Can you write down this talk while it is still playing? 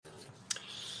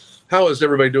How is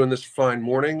everybody doing this fine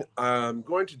morning? I'm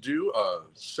going to do a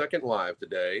second live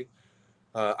today.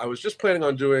 I was just planning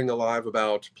on doing a live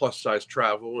about plus size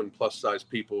travel and plus size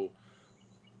people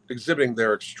exhibiting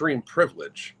their extreme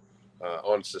privilege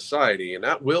on society, and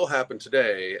that will happen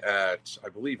today at, I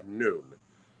believe, noon.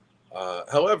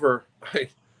 However,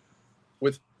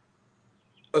 with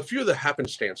a few of the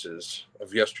happenstances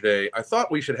of yesterday, I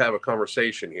thought we should have a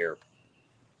conversation here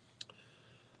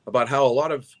about how a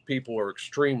lot of people are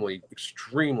extremely,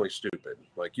 extremely stupid.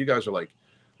 Like, you guys are like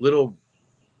little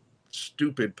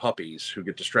stupid puppies who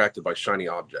get distracted by shiny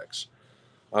objects.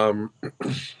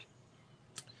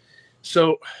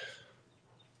 So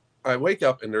I wake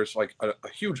up and there's like a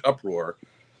huge uproar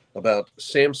about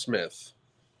Sam Smith,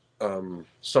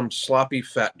 some sloppy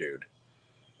fat dude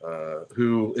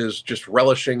who is just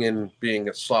relishing in being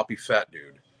a sloppy fat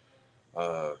dude.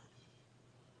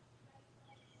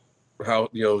 How,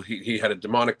 he had a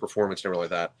demonic performance and everything like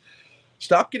that.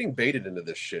 Stop getting baited into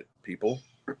this shit, people.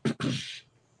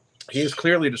 He is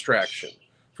clearly a distraction.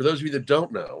 For those of you that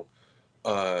don't know,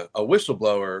 a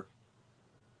whistleblower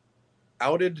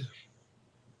outed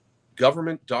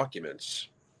government documents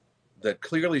that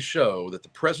clearly show that the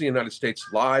President of the United States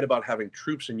lied about having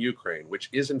troops in Ukraine, which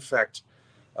is in fact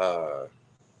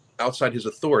outside his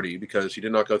authority because he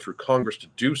did not go through Congress to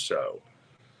do so.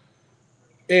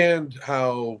 And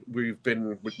how we're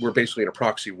basically in a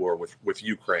proxy war with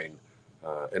Ukraine,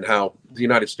 and how the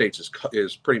United States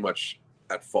is pretty much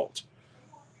at fault.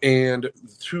 And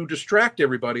to distract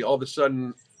everybody, all of a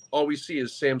sudden, all we see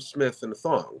is Sam Smith in a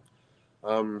thong.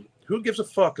 Who gives a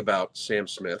fuck about Sam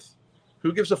Smith?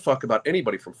 Who gives a fuck about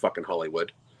anybody from fucking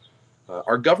Hollywood?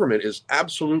 Our government is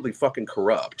absolutely fucking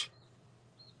corrupt.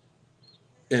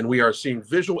 And we are seeing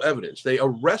visual evidence. They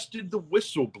arrested the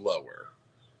whistleblower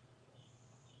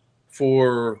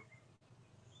for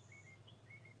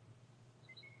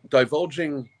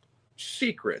divulging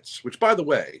secrets, which, by the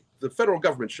way, the federal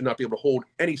government should not be able to hold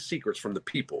any secrets from the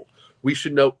people. We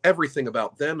should know everything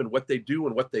about them and what they do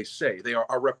and what they say. They are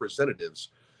our representatives,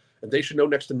 and they should know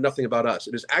next to nothing about us.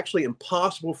 It is actually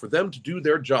impossible for them to do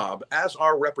their job as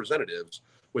our representatives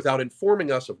without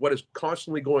informing us of what is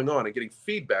constantly going on and getting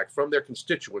feedback from their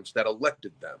constituents that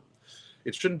elected them.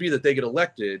 It shouldn't be that they get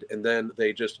elected and then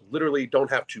they just literally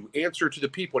don't have to answer to the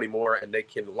people anymore, and they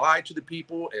can lie to the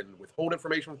people and withhold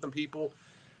information from people.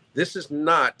 This is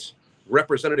not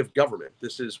representative government.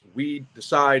 This is, we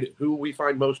decide who we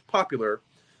find most popular,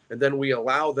 and then we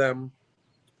allow them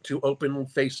to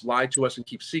open-face lie to us and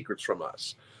keep secrets from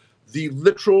us. The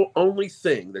literal only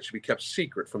thing that should be kept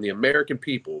secret from the American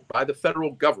people by the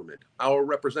federal government, our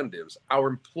representatives, our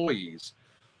employees,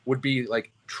 would be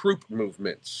like troop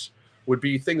movements, would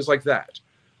be things like that.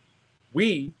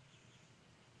 We,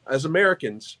 as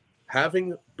Americans,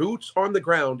 having boots on the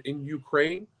ground in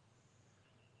Ukraine,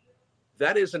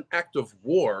 that is an act of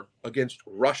war against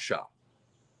Russia.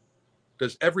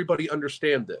 Does everybody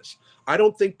understand this? I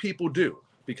don't think people do,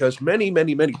 because many,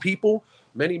 many, many people,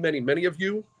 many, many, many of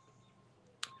you,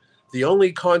 the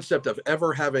only concept of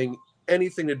ever having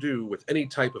anything to do with any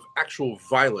type of actual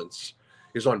violence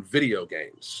is on video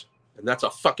games. And that's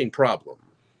a fucking problem.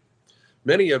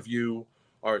 Many of you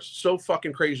are so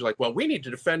fucking crazy, like, well, we need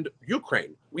to defend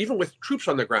Ukraine, even with troops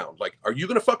on the ground. Like, are you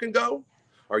going to fucking go?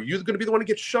 Are you going to be the one that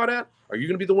gets shot at? Are you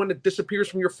going to be the one that disappears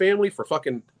from your family for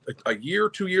fucking a year,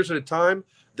 2 years at a time,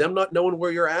 them not knowing where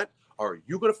you're at? Are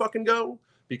you going to fucking go?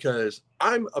 Because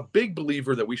I'm a big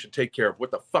believer that we should take care of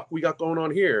what the fuck we got going on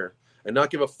here and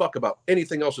not give a fuck about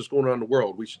anything else that's going on in the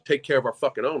world. We should take care of our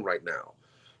fucking own right now.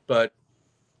 But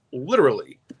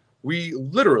we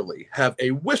literally have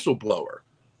a whistleblower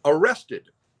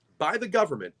arrested by the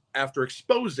government after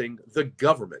exposing the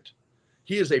government.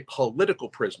 He is a political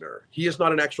prisoner. He is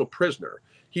not an actual prisoner.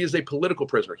 He is a political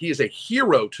prisoner. He is a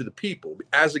hero to the people.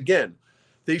 As again,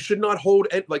 they should not hold,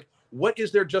 like, what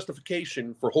is their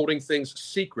justification for holding things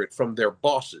secret from their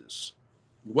bosses?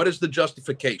 What is the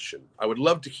justification? I would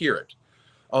love to hear it.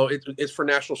 Oh, it's for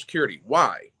national security.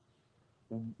 Why?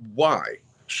 Why?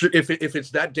 If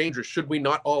it's that dangerous, should we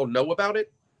not all know about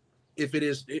it? If it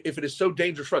is so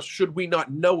dangerous for us, should we not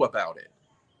know about it?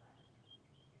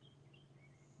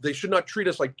 They should not treat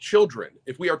us like children.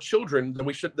 If we are children,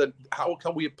 then how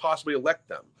can we possibly elect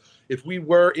them? If we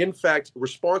were, in fact,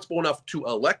 responsible enough to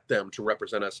elect them to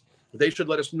represent us, they should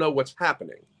let us know what's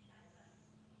happening.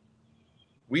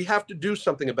 We have to do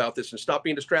something about this and stop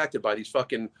being distracted by these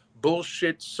fucking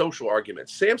bullshit social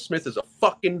arguments. Sam Smith is a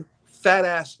fucking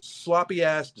fat-ass,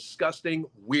 sloppy-ass, disgusting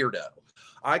weirdo.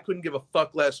 I couldn't give a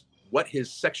fuck less what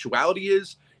his sexuality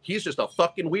is. He's just a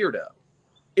fucking weirdo.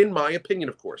 in my opinion,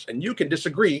 of course. And you can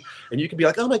disagree, and you can be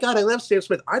like, oh my God, I love Sam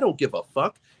Smith. I don't give a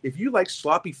fuck. If you like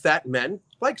sloppy fat men,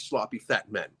 like sloppy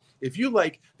fat men. If you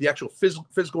like the actual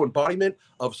physical embodiment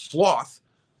of sloth,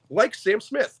 like Sam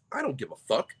Smith, I don't give a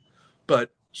fuck.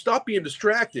 But stop being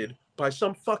distracted by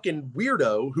some fucking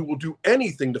weirdo who will do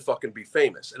anything to fucking be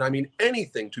famous. And I mean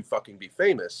anything to fucking be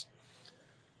famous.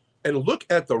 And look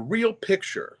at the real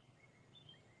picture.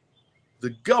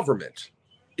 The government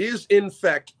is in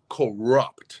fact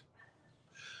corrupt.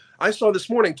 I saw this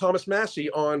morning Thomas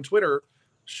Massie on Twitter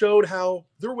showed how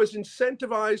there was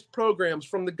incentivized programs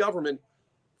from the government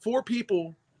for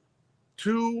people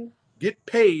to get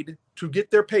paid to get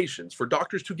their patients, for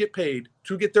doctors to get paid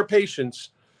to get their patients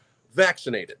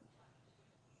vaccinated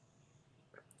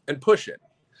and push it.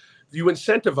 You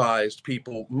incentivized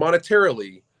people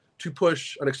monetarily to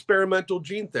push an experimental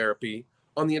gene therapy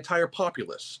on the entire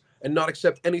populace and not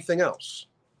accept anything else.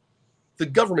 The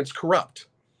government's corrupt.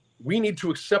 We need to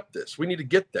accept this. We need to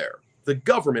get there. The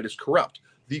government is corrupt.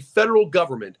 The federal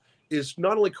government is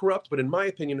not only corrupt, but in my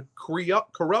opinion,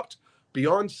 corrupt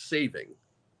beyond saving.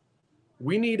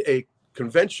 We need a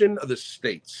convention of the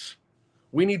states.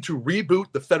 We need to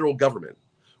reboot the federal government.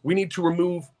 We need to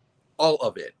remove all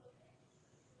of it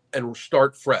and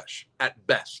start fresh at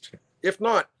best. If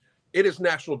not, it is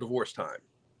national divorce time.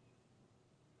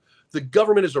 The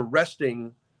government is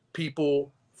arresting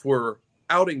people for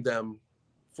outing them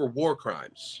for war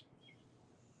crimes.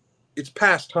 It's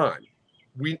past time.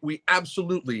 We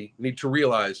absolutely need to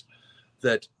realize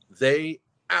that they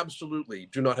absolutely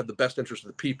do not have the best interest of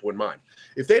the people in mind.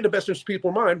 If they had the best interest of people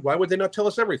in mind, why would they not tell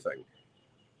us everything?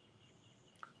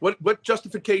 What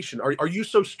justification? Are you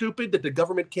so stupid that the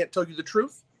government can't tell you the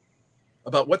truth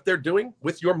about what they're doing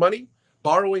with your money?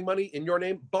 Borrowing money in your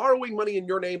name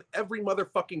every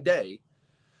motherfucking day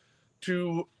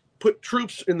to put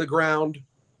troops in the ground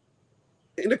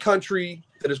in a country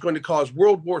that is going to cause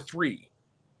World War III.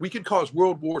 We could cause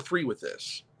World War III with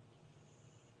this.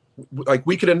 Like,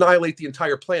 we could annihilate the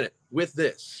entire planet with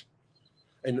this.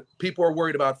 And people are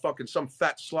worried about fucking some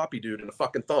fat sloppy dude in a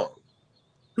fucking thong.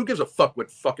 Who gives a fuck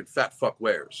what fucking fat fuck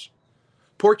wears?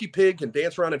 Porky Pig can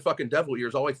dance around in fucking devil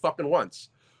ears all he fucking wants.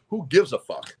 Who gives a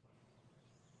fuck?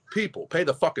 People, pay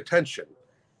the fuck attention.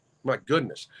 My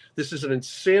goodness. This is an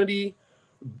insanity,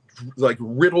 like,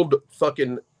 riddled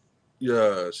fucking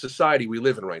society we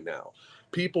live in right now.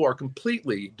 People are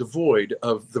completely devoid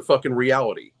of the fucking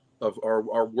reality of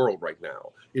our world right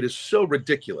now. It is so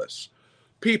ridiculous.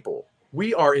 People,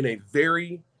 we are in a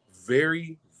very,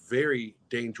 very, very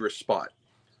dangerous spot.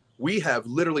 We have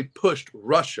literally pushed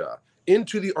Russia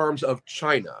into the arms of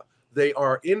China. They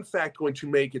are, in fact, going to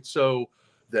make it so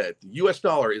that the US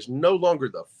dollar is no longer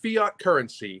the fiat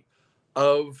currency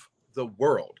of the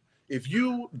world. If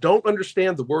you don't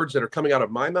understand the words that are coming out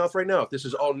of my mouth right now, if this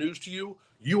is all news to you,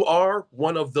 you are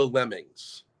one of the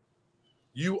lemmings.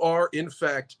 You are, in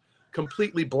fact,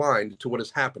 completely blind to what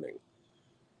is happening.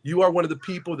 You are one of the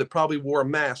people that probably wore a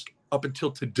mask up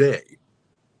until today.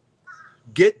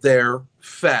 Get there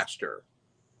faster.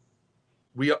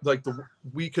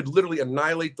 We could literally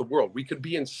annihilate the world. We could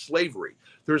be in slavery.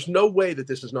 There's no way that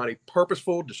this is not a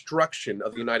purposeful destruction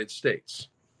of the United States.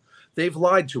 They've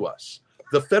lied to us.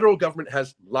 The federal government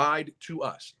has lied to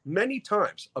us many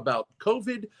times about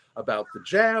COVID, about the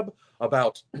jab,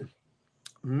 about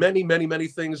many, many, many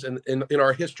things in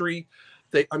our history.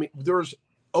 There's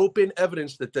open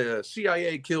evidence that the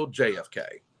CIA killed JFK.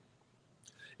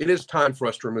 It is time for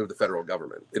us to remove the federal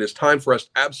government. It is time for us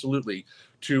absolutely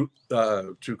to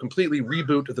completely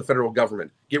reboot the federal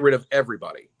government. Get rid of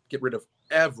everybody. Get rid of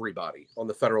everybody on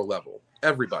the federal level.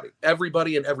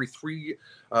 Everybody in every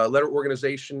three-letter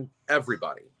organization.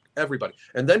 Everybody.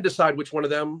 And then decide which one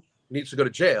of them needs to go to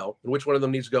jail and which one of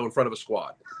them needs to go in front of a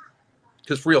squad.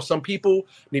 Because for real, some people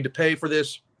need to pay for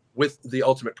this with the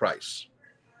ultimate price.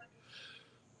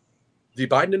 The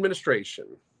Biden administration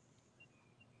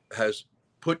has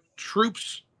put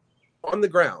troops on the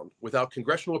ground without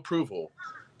congressional approval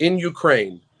in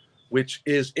Ukraine, which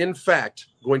is in fact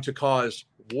going to cause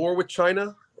war with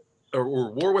China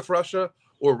or war with Russia,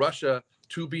 or Russia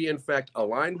to be in fact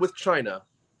aligned with China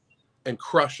and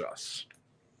crush us.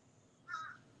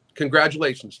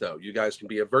 Congratulations, though. You guys can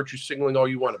be a virtue signaling all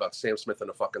you want about Sam Smith and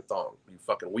a fucking thong. You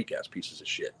fucking weak ass pieces of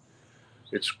shit.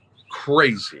 It's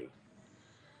crazy.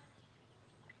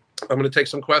 I'm going to take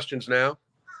some questions now,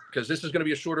 because this is going to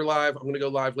be a shorter live. I'm going to go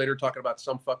live later talking about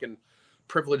some fucking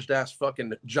privileged ass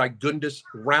fucking gigundous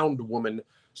round woman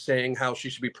saying how she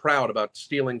should be proud about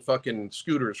stealing fucking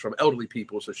scooters from elderly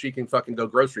people so she can fucking go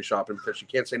grocery shopping because she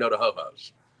can't say no to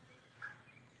ho-hos.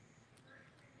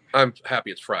 I'm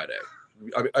happy it's Friday.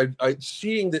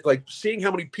 seeing that, like, seeing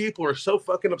how many people are so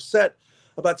fucking upset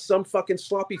about some fucking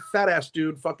sloppy fat ass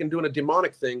dude fucking doing a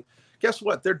demonic thing. Guess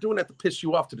what? They're doing that to piss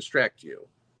you off, to distract you.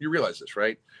 You realize this,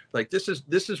 right? Like, this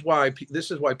is why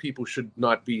people should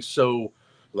not be so,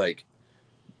 like,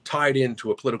 tied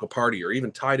into a political party or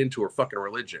even tied into a fucking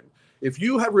religion. If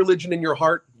you have religion in your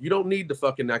heart, you don't need to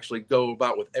fucking actually go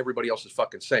about what everybody else is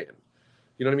fucking saying.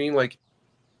 You know what I mean? Like,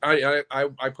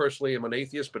 I personally am an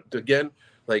atheist, but again,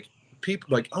 like, people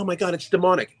like, oh my God, it's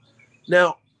demonic.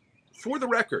 Now, for the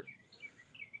record,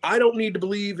 I don't need to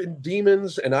believe in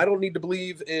demons, and I don't need to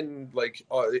believe in, like,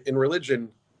 in religion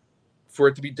for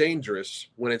it to be dangerous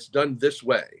when it's done this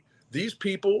way. These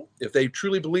people, if they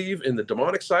truly believe in the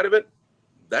demonic side of it,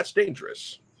 that's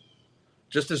dangerous.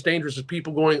 Just as dangerous as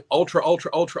people going ultra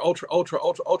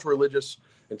religious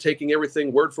and taking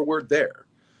everything word for word there.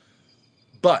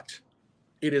 But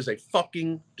it is a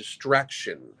fucking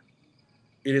distraction.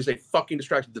 It is a fucking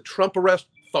distraction. The Trump arrest,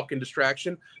 fucking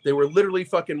distraction. They were literally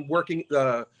fucking working,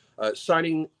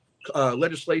 signing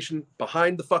legislation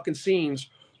behind the fucking scenes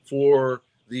for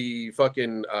the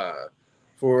fucking,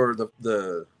 for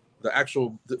the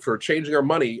actual, for changing our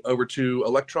money over to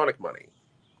electronic money,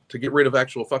 to get rid of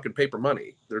actual fucking paper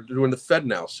money. They're doing the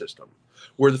FedNow system,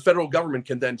 where the federal government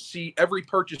can then see every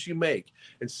purchase you make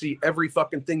and see every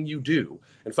fucking thing you do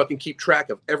and fucking keep track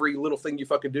of every little thing you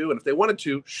fucking do. And if they wanted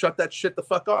to, shut that shit the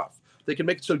fuck off. They can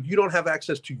make it so you don't have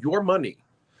access to your money.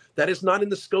 That is not in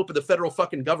the scope of the federal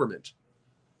fucking government.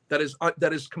 That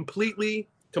is completely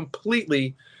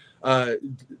out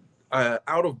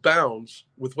of bounds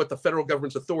with what the federal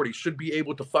government's authority should be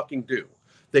able to fucking do.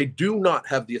 They do not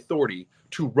have the authority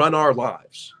to run our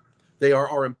lives. They are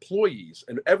our employees,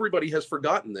 and everybody has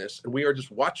forgotten this, and we are just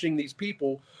watching these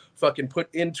people fucking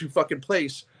put into fucking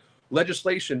place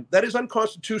legislation that is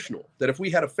unconstitutional. That if we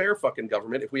had a fair fucking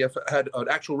government, if we had an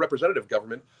actual representative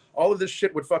government, all of this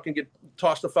shit would fucking get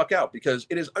tossed the fuck out, because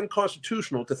it is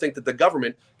unconstitutional to think that the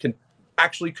government can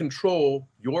actually control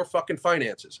your fucking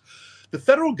finances. The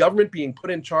federal government being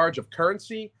put in charge of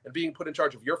currency and being put in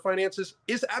charge of your finances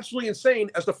is absolutely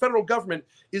insane, as the federal government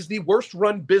is the worst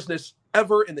run business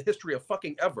ever in the history of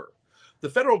fucking ever. The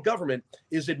federal government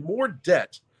is in more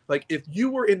debt. Like, if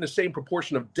you were in the same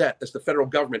proportion of debt as the federal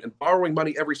government and borrowing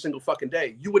money every single fucking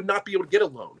day, you would not be able to get a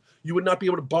loan. You would not be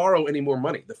able to borrow any more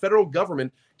money. The federal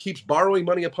government keeps borrowing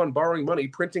money upon borrowing money,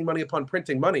 printing money upon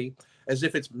printing money, as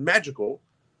if it's magical.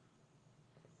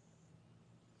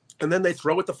 And then they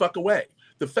throw it the fuck away.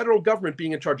 The federal government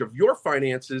being in charge of your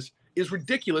finances is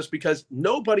ridiculous, because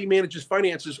nobody manages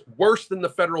finances worse than the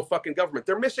federal fucking government.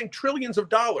 They're missing trillions of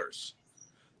dollars.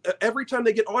 Every time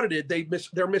they get audited,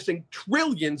 they're missing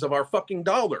trillions of our fucking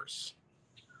dollars.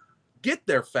 Get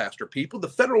there faster, people. The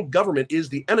federal government is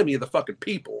the enemy of the fucking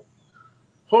people.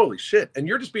 Holy shit. And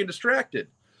you're just being distracted.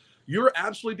 You're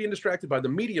absolutely being distracted by the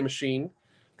media machine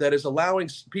that is allowing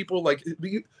people like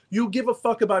you give a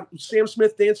fuck about Sam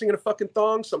Smith dancing in a fucking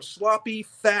thong, some sloppy,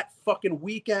 fat, fucking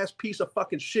weak ass piece of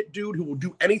fucking shit dude who will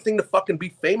do anything to fucking be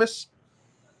famous.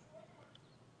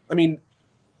 I mean,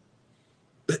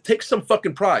 take some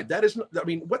fucking pride. That is, I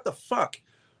mean, what the fuck?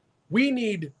 We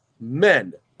need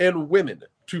men and women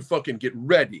to fucking get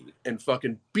ready and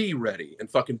fucking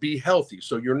be healthy,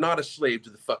 so you're not a slave to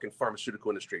the fucking pharmaceutical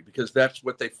industry, because that's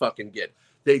what they fucking get.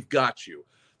 They've got you.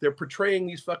 They're portraying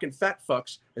these fucking fat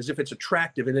fucks as if it's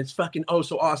attractive and it's fucking oh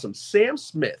so awesome. Sam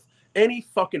Smith, any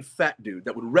fucking fat dude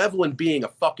that would revel in being a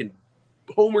fucking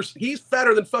Homer, he's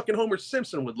fatter than fucking Homer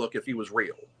Simpson would look if he was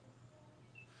real.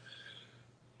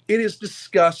 It is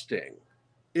disgusting.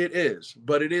 It is,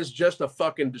 but it is just a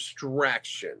fucking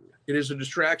distraction. It is a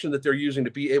distraction that they're using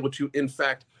to be able to, in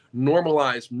fact,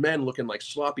 normalize men looking like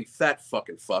sloppy fat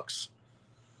fucking fucks.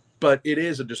 But it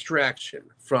is a distraction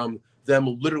from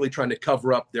them literally trying to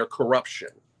cover up their corruption.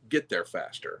 Get there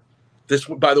faster. This,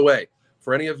 by the way,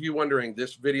 for any of you wondering,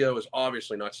 this video is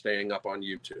obviously not staying up on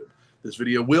YouTube. This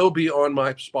video will be on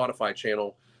my Spotify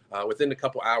channel within a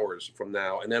couple hours from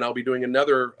now. And then I'll be doing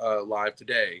another live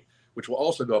today, which will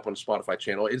also go up on the Spotify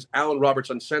channel. It's Alan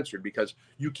Roberts Uncensored, because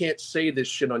you can't say this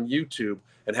shit on YouTube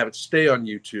and have it stay on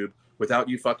YouTube without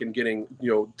you fucking getting,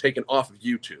 taken off of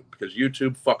YouTube, because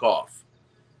YouTube, fuck off.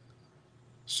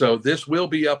 So this will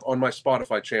be up on my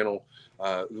Spotify channel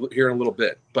here in a little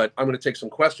bit, but I'm going to take some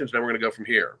questions and then we're going to go from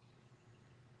here.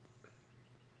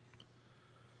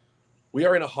 We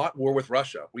are in a hot war with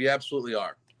Russia. We absolutely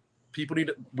are. People need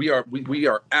to, we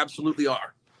are absolutely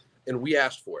are. And we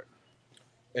asked for it.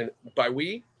 And by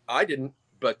we, I didn't,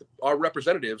 but our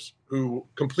representatives who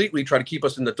completely try to keep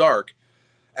us in the dark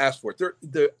asked for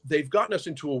it. They've gotten us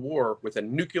into a war with a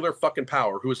nuclear fucking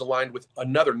power who is aligned with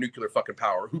another nuclear fucking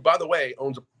power, who, by the way,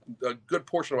 owns a good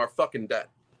portion of our fucking debt.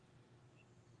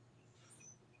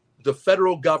 The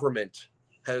federal government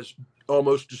has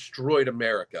almost destroyed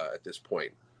America at this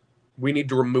point. We need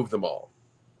to remove them all.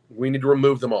 We need to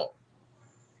remove them all.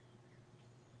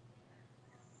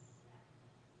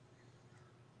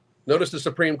 Notice the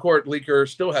Supreme Court leaker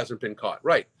still hasn't been caught.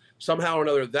 Right. Somehow or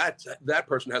another, that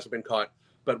person hasn't been caught.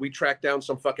 But we tracked down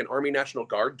some fucking Army National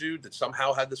Guard dude that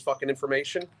somehow had this fucking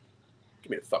information. Give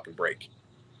me a fucking break.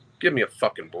 Give me a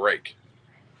fucking break.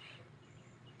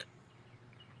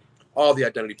 All the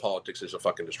identity politics is a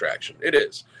fucking distraction. It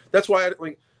is. That's why I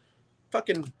mean,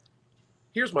 fucking.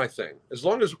 Here's my thing. As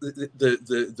long as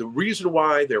the reason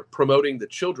why they're promoting the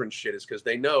children's shit is because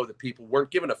they know that people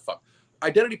weren't giving a fuck.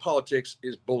 Identity politics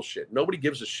is bullshit. Nobody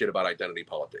gives a shit about identity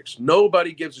politics.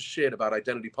 Nobody gives a shit about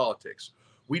identity politics.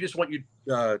 We just want you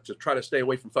to try to stay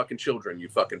away from fucking children, you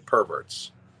fucking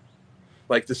perverts.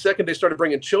 Like the second they started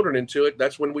bringing children into it,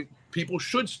 that's when people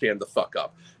should stand the fuck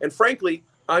up. And frankly,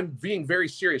 I'm being very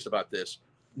serious about this.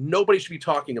 Nobody should be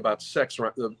talking about sex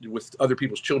with other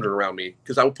people's children around me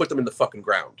because I will put them in the fucking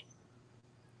ground.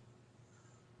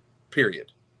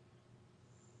 Period.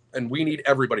 And we need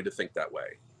everybody to think that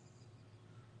way.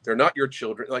 They're not your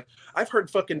children. Like I've heard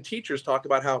fucking teachers talk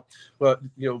about how, well,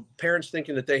 you know, parents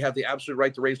thinking that they have the absolute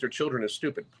right to raise their children is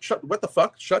stupid. What the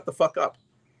fuck? Shut the fuck up.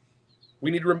 We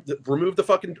need to remove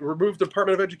the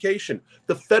Department of Education.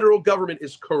 The federal government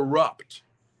is corrupt.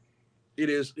 It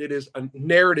is a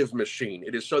narrative machine.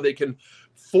 It is so they can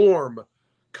form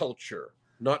culture,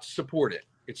 not support it.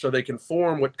 It's so they can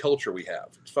form what culture we have.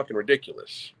 It's fucking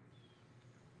ridiculous.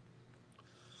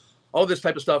 All this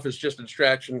type of stuff is just a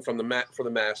distraction from for the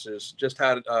masses. Just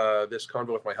had this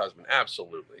convo with my husband.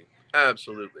 Absolutely.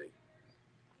 Absolutely.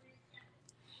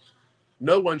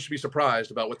 No one should be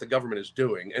surprised about what the government is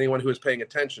doing. Anyone who is paying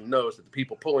attention knows that the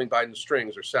people pulling Biden's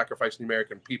strings are sacrificing the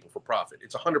American people for profit.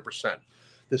 It's 100%.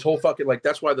 This whole fucking, like,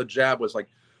 that's why the jab was like,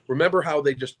 remember how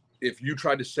they just, if you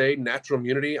tried to say natural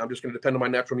immunity, I'm just going to depend on my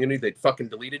natural immunity, they'd fucking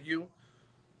deleted you?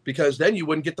 Because then you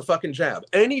wouldn't get the fucking jab.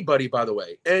 Anybody, by the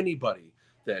way, anybody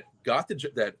that got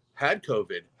that had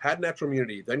COVID, had natural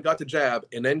immunity, then got the jab,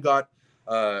 and then got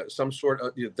some sort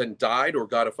of, then died or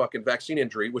got a fucking vaccine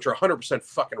injury, which are 100%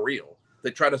 fucking real. They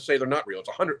try to say they're not real. It's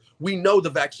 100. We know the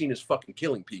vaccine is fucking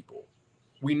killing people.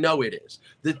 We know it is.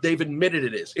 That they've admitted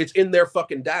it is. It's in their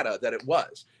fucking data that it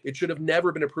was. It should have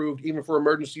never been approved even for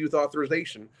emergency use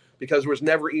authorization because there was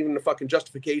never even a fucking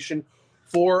justification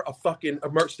for a fucking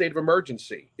state of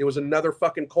emergency. It was another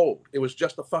fucking cold. It was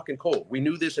just a fucking cold. We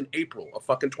knew this in April of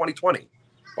fucking 2020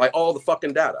 by all the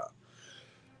fucking data.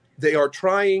 They are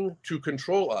trying to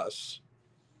control us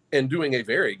and doing a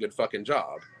very good fucking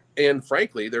job. And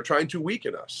frankly, they're trying to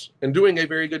weaken us and doing a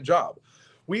very good job.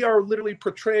 We are literally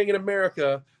portraying in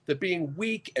America that being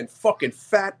weak and fucking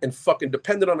fat and fucking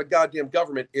dependent on the goddamn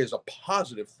government is a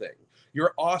positive thing.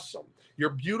 You're awesome. You're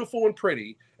beautiful and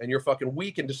pretty, and you're fucking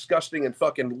weak and disgusting and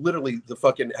fucking literally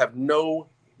have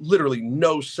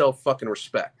no self fucking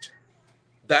respect.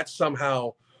 That's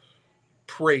somehow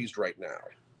praised right now.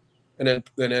 And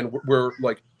then we're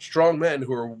like strong men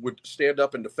who would stand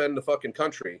up and defend the fucking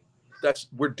country.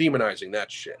 We're demonizing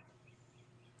that shit.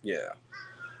 Yeah.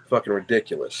 Fucking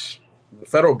ridiculous. The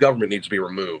federal government needs to be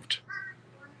removed.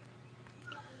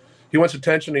 He wants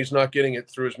attention. He's not getting it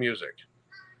through his music.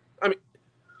 I mean,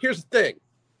 here's the thing.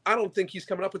 I don't think he's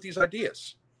coming up with these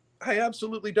ideas. I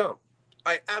absolutely don't.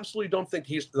 I absolutely don't think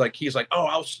he's like,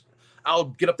 oh, I'll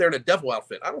get up there in a devil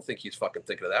outfit. I don't think he's fucking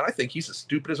thinking of that. I think he's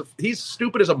stupid as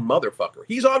a motherfucker.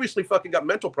 He's obviously fucking got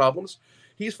mental problems.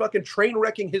 He's fucking train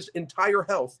wrecking his entire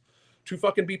health to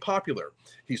fucking be popular.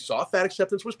 He saw fat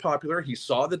acceptance was popular. He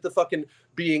saw that the fucking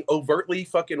being overtly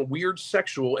fucking weird,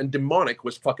 sexual, and demonic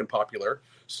was fucking popular.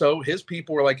 So his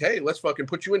people were like, hey, let's fucking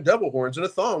put you in devil horns and a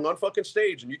thong on fucking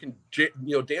stage, and you can,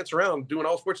 dance around doing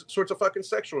all sorts of fucking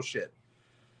sexual shit.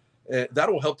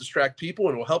 That'll help distract people,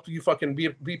 and will help you fucking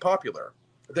be popular.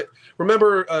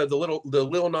 Remember the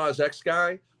Lil Nas X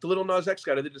guy? The Lil Nas X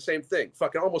guy that did the same thing.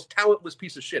 Fucking almost talentless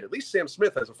piece of shit. At least Sam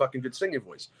Smith has a fucking good singing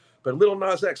voice. But Lil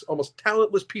Nas X, almost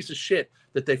talentless piece of shit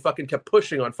that they fucking kept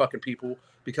pushing on fucking people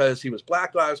because he was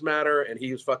Black Lives Matter and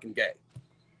he was fucking gay.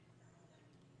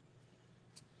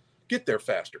 Get there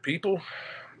faster, people.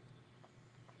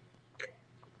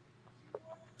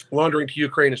 Laundering to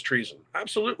Ukraine is treason.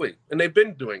 Absolutely. And they've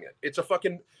been doing it.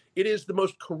 It is the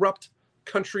most corrupt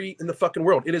country in the fucking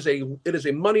world. It is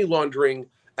a money laundering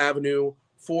avenue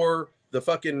for the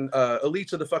fucking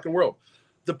elites of the fucking world.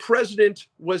 The president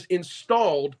was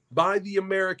installed by the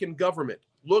American government.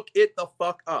 Look it the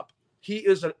fuck up. He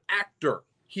is an actor.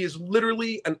 He is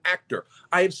literally an actor.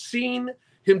 I have seen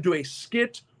him do a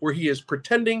skit where he is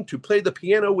pretending to play the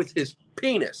piano with his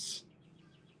penis.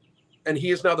 And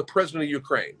he is now the president of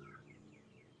Ukraine.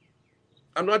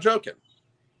 I'm not joking.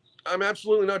 I'm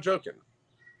absolutely not joking.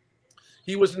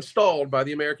 He was installed by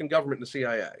the American government and the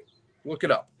CIA. Look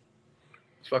it up.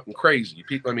 It's fucking crazy.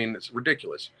 People, I mean, it's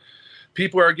ridiculous.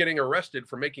 People are getting arrested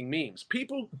for making memes.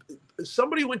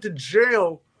 Somebody went to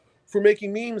jail for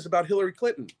making memes about Hillary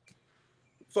Clinton.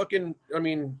 Fucking, I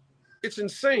mean, it's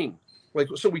insane. Like,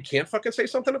 so we can't fucking say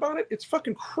something about it? It's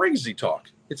fucking crazy talk.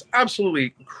 It's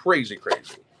absolutely crazy.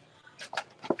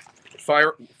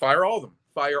 Fire all of them.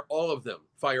 Fire all of them.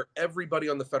 Fire everybody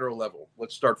on the federal level.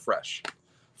 Let's start fresh.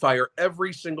 Fire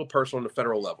every single person on the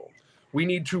federal level. We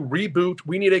need to reboot.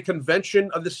 We need a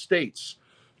convention of the states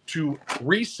to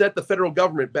reset the federal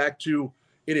government back to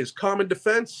it is common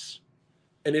defense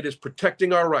and it is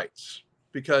protecting our rights,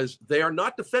 because they are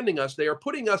not defending us. They are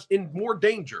putting us in more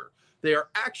danger. They are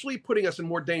actually putting us in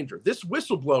more danger. This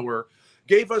whistleblower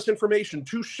gave us information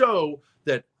to show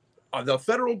that the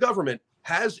federal government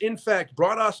has in fact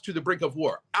brought us to the brink of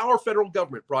war. Our federal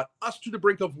government brought us to the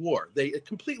brink of war. They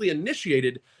completely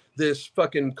initiated this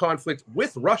fucking conflict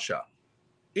with Russia.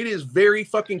 It is very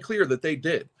fucking clear that they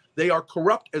did. They are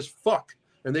corrupt as fuck,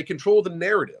 and they control the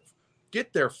narrative.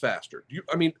 Get there faster.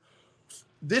 I mean,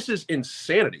 this is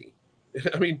insanity.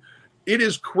 I mean, it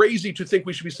is crazy to think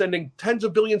we should be sending tens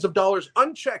of billions of dollars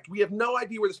unchecked. We have no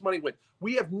idea where this money went.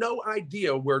 We have no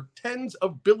idea where tens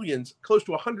of billions, close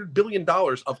to $100 billion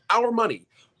of our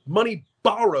money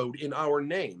borrowed in our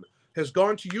name, has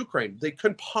gone to Ukraine. They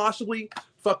couldn't possibly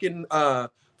fucking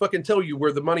tell you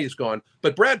where the money has gone.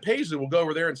 But Brad Paisley will go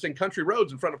over there and sing Country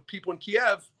Roads in front of people in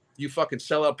Kiev. You fucking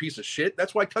sellout piece of shit.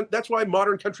 That's why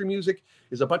modern country music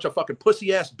is a bunch of fucking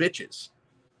pussy ass bitches.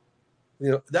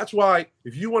 You know, that's why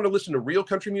if you want to listen to real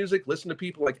country music, listen to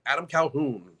people like Adam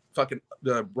Calhoun, fucking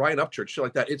Brian Upchurch, shit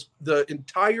like that. It's the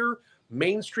entire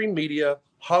mainstream media,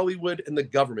 Hollywood, and the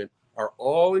government are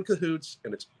all in cahoots,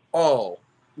 and it's all,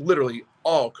 literally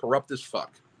all corrupt as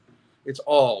fuck. It's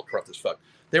all corrupt as fuck.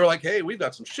 They were like, hey, we've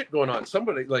got some shit going on.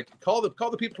 Somebody like call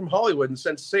the people from Hollywood and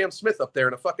send Sam Smith up there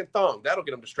in a fucking thong. That'll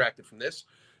get them distracted from this.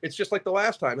 It's just like the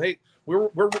last time. Hey, we're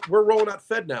rolling out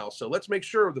Fed now, so let's make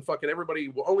sure the fucking everybody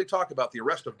will only talk about the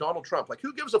arrest of Donald Trump. Like,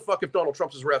 who gives a fuck if Donald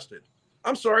Trump is arrested?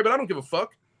 I'm sorry, but I don't give a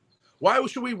fuck. Why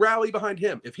should we rally behind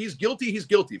him? If he's guilty, he's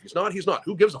guilty. If he's not, he's not.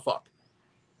 Who gives a fuck?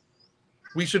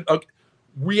 We should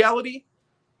reality.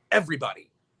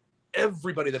 Everybody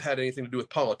that had anything to do with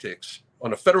politics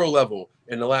on a federal level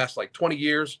in the last like 20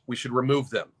 years, we should remove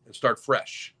them and start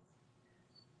fresh.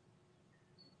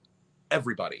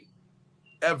 Everybody.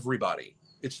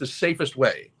 It's the safest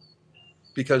way,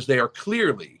 because they are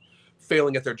clearly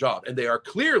failing at their job, and they are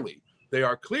clearly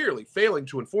failing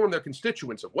to inform their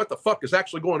constituents of what the fuck is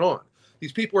actually going on.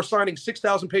 These people are signing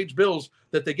 6,000-page bills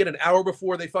that they get an hour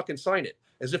before they fucking sign it,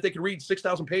 as if they could read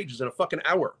 6,000 pages in a fucking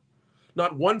hour.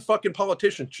 Not one fucking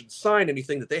politician should sign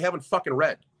anything that they haven't fucking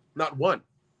read. Not one.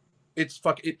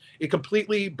 It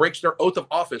completely breaks their oath of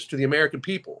office to the American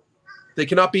people. They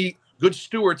cannot be good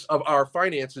stewards of our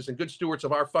finances and good stewards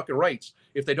of our fucking rights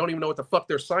if they don't even know what the fuck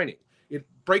they're signing. It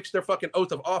breaks their fucking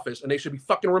oath of office, and they should be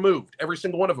fucking removed, every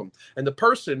single one of them. And the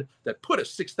person that put a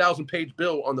 6,000-page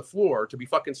bill on the floor to be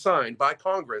fucking signed by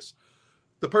Congress,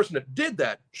 the person that did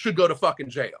that should go to fucking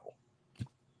jail.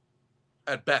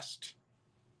 At best.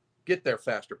 Get there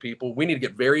faster, people. We need to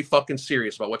get very fucking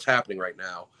serious about what's happening right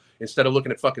now, instead of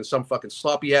looking at fucking some fucking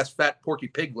sloppy ass fat Porky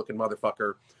Pig looking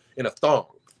motherfucker in a thong.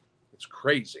 It's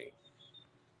crazy.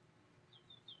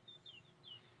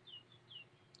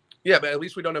 Yeah, but at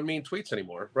least we don't have mean tweets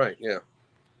anymore. Right, yeah.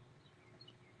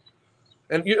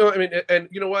 And you know, I mean, and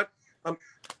you know what?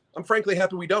 I'm frankly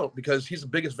happy we don't, because he's the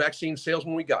biggest vaccine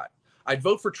salesman we got. I'd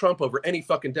vote for Trump over any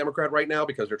fucking Democrat right now,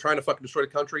 because they're trying to fucking destroy the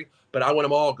country, but I want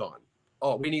them all gone.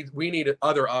 Oh, we need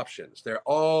other options. They're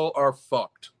all are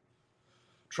fucked.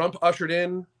 Trump ushered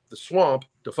in the swamp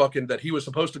to fucking that he was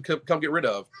supposed to come get rid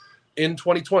of in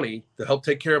 2020 to help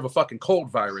take care of a fucking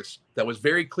cold virus that was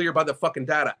very clear by the fucking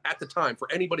data at the time for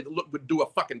anybody that would do a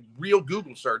fucking real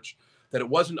Google search that it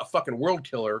wasn't a fucking world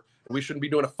killer, and we shouldn't be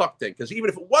doing a fuck thing. Because even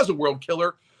if it was a world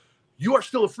killer, you are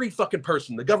still a free fucking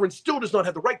person. The government still does not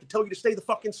have the right to tell you to stay the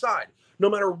fuck inside. No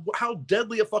matter how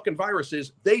deadly a fucking virus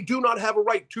is, they do not have a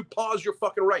right to pause your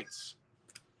fucking rights.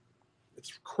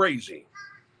 It's crazy.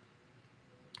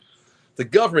 The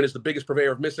government is the biggest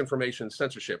purveyor of misinformation and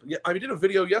censorship. Yeah, I did a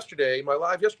video yesterday, my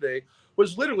live yesterday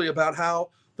was literally about how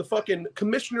the fucking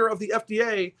commissioner of the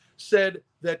FDA said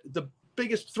that the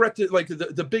biggest threat to, like,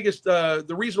 the biggest,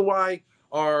 the reason why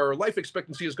our life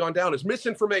expectancy has gone down is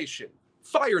misinformation.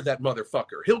 Fire that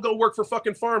motherfucker. He'll go work for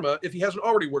fucking pharma if he hasn't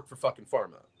already worked for fucking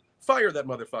pharma. Fire that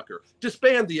motherfucker.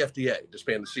 Disband the FDA,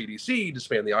 disband the CDC,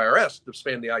 disband the IRS,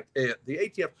 disband the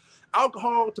ATF.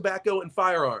 Alcohol, tobacco, and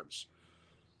firearms.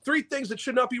 3 things that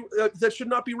should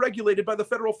not be regulated by the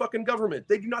federal fucking government.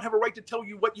 They do not have a right to tell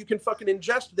you what you can fucking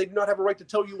ingest. They do not have a right to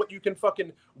tell you what you can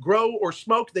fucking grow or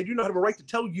smoke. They do not have a right to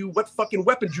tell you what fucking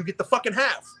weapons you get to fucking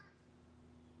have.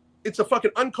 It's a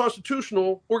fucking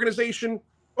unconstitutional organization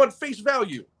on face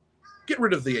value. Get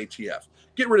rid of the ATF.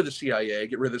 Get rid of the CIA.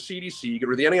 Get rid of the CDC. Get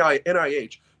rid of the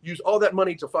NIH. Use all that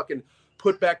money to fucking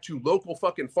put back to local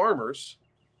fucking farmers.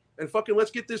 And fucking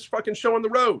let's get this fucking show on the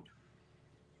road.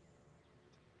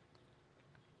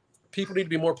 People need to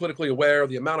be more politically aware.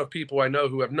 The amount of people I know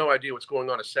who have no idea what's going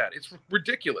on is sad. It's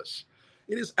ridiculous.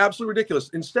 It is absolutely ridiculous.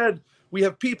 Instead, we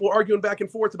have people arguing back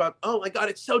and forth about, oh my God,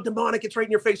 it's so demonic. It's right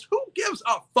in your face. Who gives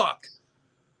a fuck?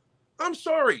 I'm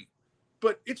sorry,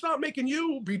 but it's not making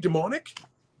you be demonic.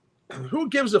 Who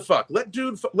gives a fuck?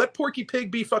 Let Porky Pig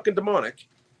be fucking demonic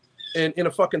and in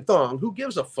a fucking thong. Who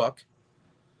gives a fuck?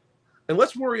 And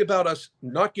let's worry about us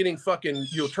not getting fucking,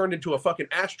 turned into a fucking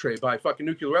ashtray by fucking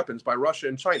nuclear weapons by Russia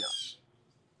and China.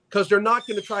 Because they're not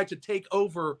going to try to take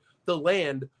over the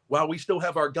land while we still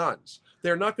have our guns.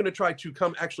 They're not going to try to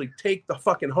come actually take the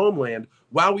fucking homeland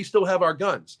while we still have our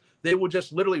guns. They will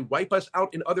just literally wipe us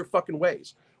out in other fucking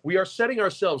ways. We are setting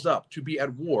ourselves up to be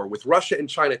at war with Russia and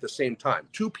China at the same time.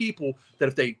 2 people that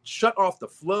if they shut off the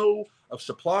flow of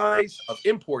supplies, of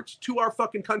imports to our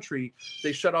fucking country,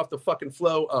 they shut off the fucking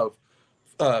flow of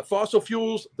fossil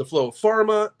fuels, the flow of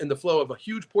pharma, and the flow of a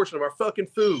huge portion of our fucking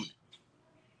food.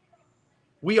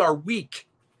 We are weak.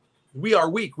 We are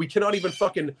weak. We cannot even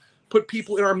fucking put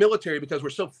people in our military because we're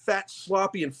so fat,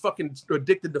 sloppy, and fucking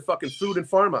addicted to fucking food and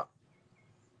pharma.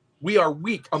 We are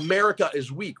weak. America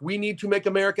is weak. We need to make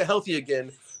America healthy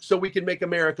again so we can make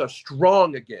America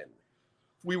strong again.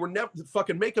 We were never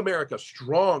fucking make America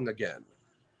strong again.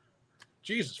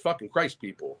 Jesus fucking Christ,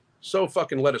 people. So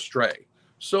fucking led astray.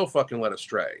 So fucking led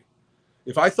astray.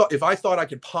 If I thought I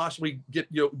could possibly get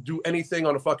do anything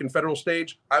on a fucking federal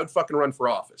stage, I would fucking run for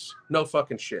office. No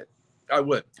fucking shit. I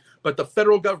would. But the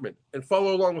federal government, and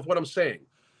follow along with what I'm saying,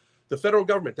 the federal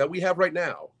government that we have right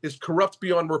now is corrupt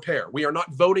beyond repair. We are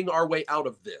not voting our way out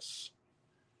of this.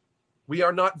 We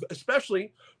are not,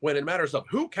 especially when it matters of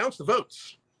who counts the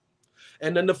votes.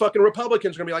 And then the fucking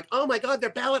Republicans are going to be like, oh my God, they're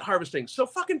ballot harvesting. So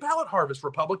fucking ballot harvest,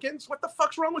 Republicans. What the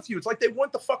fuck's wrong with you? It's like they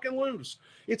want to fucking lose.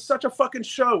 It's such a fucking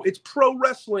show. It's pro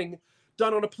wrestling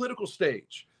done on a political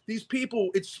stage. These people,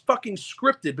 it's fucking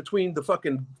scripted between the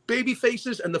fucking baby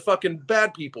faces and the fucking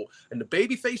bad people. And the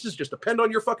baby faces just depend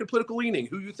on your fucking political leaning,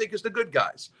 who you think is the good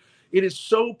guys. It is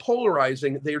so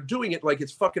polarizing. They're doing it like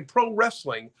it's fucking pro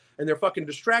wrestling, and they're fucking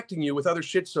distracting you with other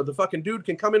shit so the fucking dude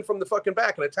can come in from the fucking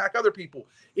back and attack other people.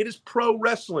 It is pro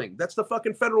wrestling. That's the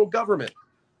fucking federal government.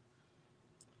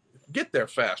 Get there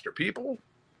faster, people.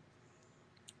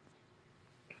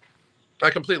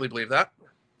 I completely believe that.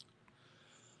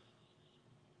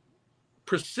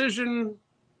 Precision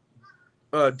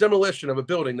demolition of a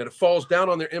building that it falls down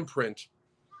on their imprint,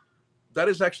 that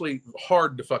is actually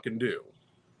hard to fucking do.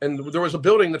 And there was a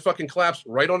building that fucking collapsed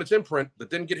right on its imprint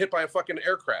that didn't get hit by a fucking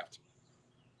aircraft.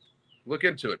 Look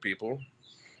into it, people.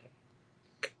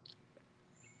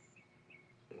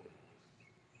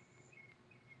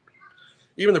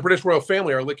 Even the British royal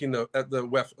family are licking the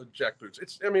WEF jackboots.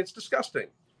 It's disgusting.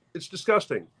 It's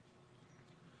disgusting.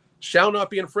 Shall not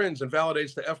be infringed and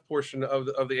validates the F portion of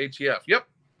the ATF. Yep.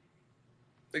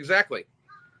 Exactly.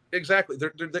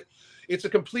 It's a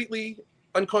completely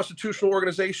unconstitutional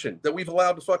organization that we've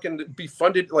allowed to fucking be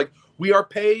funded. Like, we are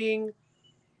paying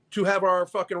to have our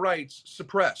fucking rights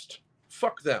suppressed.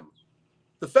 Fuck them.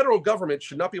 The federal government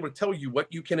should not be able to tell you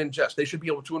what you can ingest. They should be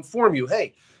able to inform you,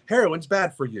 hey, heroin's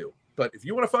bad for you. But if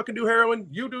you want to fucking do heroin,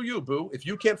 you do you, boo. If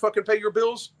you can't fucking pay your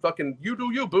bills, fucking you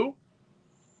do you, boo.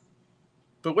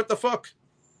 But what the fuck?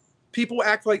 People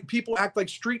act like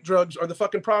street drugs are the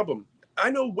fucking problem. I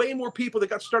know way more people that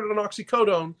got started on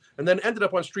oxycodone and then ended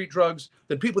up on street drugs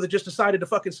than people that just decided to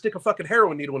fucking stick a fucking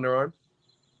heroin needle in their arm.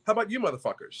 How about you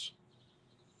motherfuckers?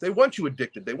 They want you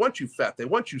addicted. They want you fat. They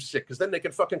want you sick because then they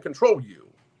can fucking control you.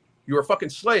 You are fucking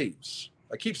slaves.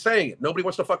 I keep saying it. Nobody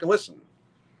wants to fucking listen.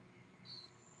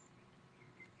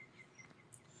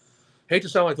 Hate to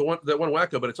sound like that one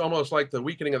wacko, but it's almost like the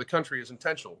weakening of the country is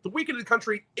intentional. The weakening of the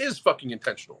country is fucking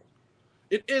intentional.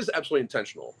 It is absolutely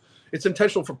intentional. It's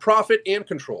intentional for profit and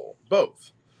control,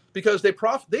 both, because they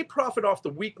profit off the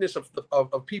weakness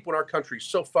of people in our country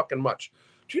so fucking much.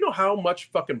 Do you know how much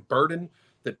fucking burden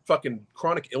that fucking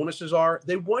chronic illnesses are.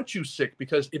 They want you sick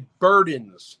because it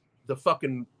burdens the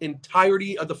fucking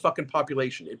entirety of the fucking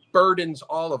population. It burdens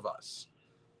all of us.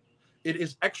 It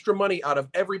is extra money out of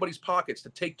everybody's pockets to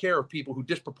take care of people who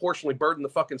disproportionately burden the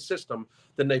fucking system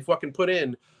than they fucking put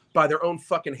in by their own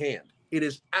fucking hand. It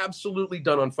is absolutely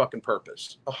done on fucking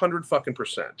purpose.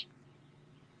 100%.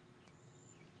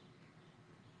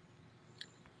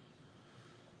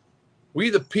 We,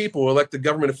 the people, elect the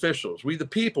government officials. We, the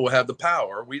people, have the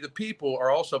power. We, the people, are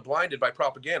also blinded by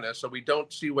propaganda, so we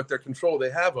don't see what their control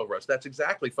they have over us. That's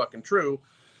exactly fucking true.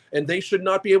 And they should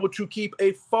not be able to keep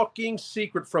a fucking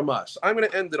secret from us. I'm going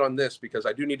to end it on this because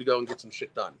I do need to go and get some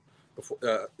shit done.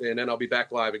 And then I'll be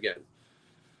back live again.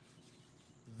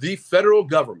 The federal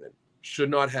government should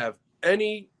not have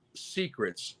any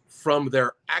secrets from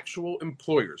their actual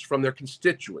employers, from their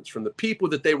constituents, from the people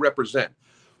that they represent.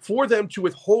 For them to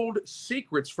withhold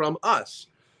secrets from us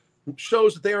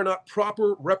shows that they are not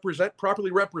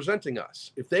properly representing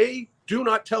us. If they do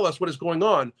not tell us what is going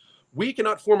on, we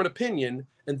cannot form an opinion,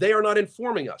 and they are not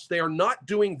informing us. They are not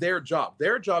doing their job.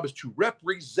 Their job is to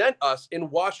represent us in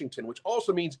Washington, which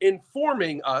also means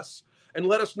informing us and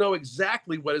let us know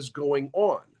exactly what is going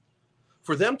on.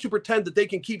 For them to pretend that they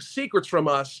can keep secrets from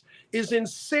us is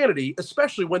insanity,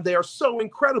 especially when they are so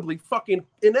incredibly fucking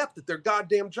inept at their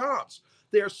goddamn jobs.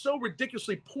 They are so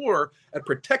ridiculously poor at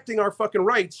protecting our fucking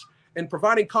rights and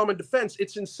providing common defense.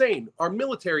 It's insane. Our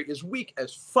military is weak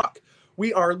as fuck.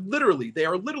 They are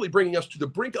literally bringing us to the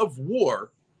brink of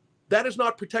war. That is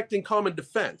not protecting common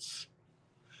defense.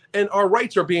 And our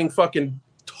rights are being fucking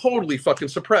totally fucking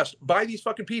suppressed by these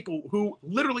fucking people who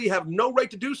literally have no right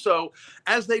to do so,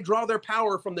 as they draw their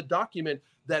power from the document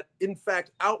that in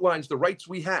fact outlines the rights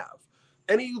we have.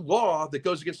 Any law that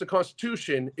goes against the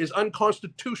Constitution is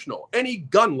unconstitutional. Any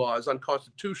gun law is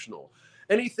unconstitutional.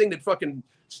 Anything that fucking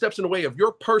steps in the way of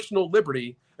your personal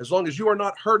liberty, as long as you are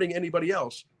not hurting anybody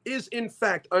else, is in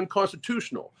fact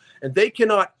unconstitutional. And they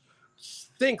cannot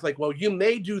think like, well, you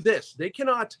may do this. They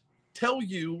cannot tell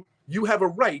you you have a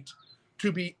right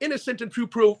to be innocent and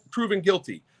proven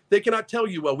guilty. They cannot tell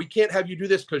you, well, we can't have you do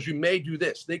this because you may do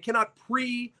this. They cannot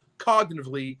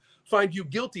cognitively find you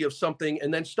guilty of something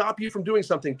and then stop you from doing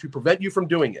something to prevent you from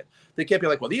doing it. They can't be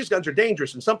like, well, these guns are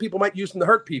dangerous and some people might use them to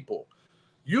hurt people.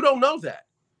 You don't know that.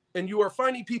 And you are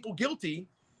finding people guilty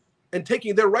and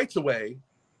taking their rights away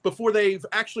before they've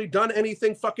actually done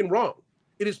anything fucking wrong.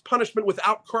 It is punishment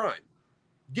without crime.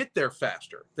 Get there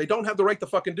faster. They don't have the right to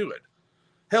fucking do it.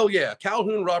 Hell yeah.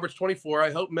 Calhoun Roberts, 24.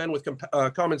 I hope men with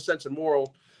common sense and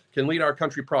moral can lead our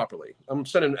country properly. I'm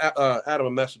sending Adam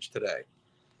a message today.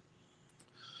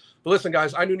 But listen,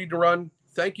 guys, I do need to run.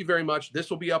 Thank you very much. This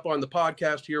will be up on the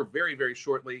podcast here very, very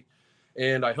shortly.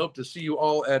 And I hope to see you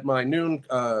all at my noon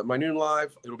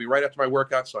live. It'll be right after my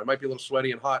workout, so I might be a little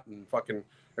sweaty and hot and fucking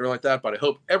everything like that. But I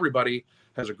hope everybody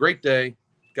has a great day.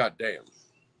 God damn.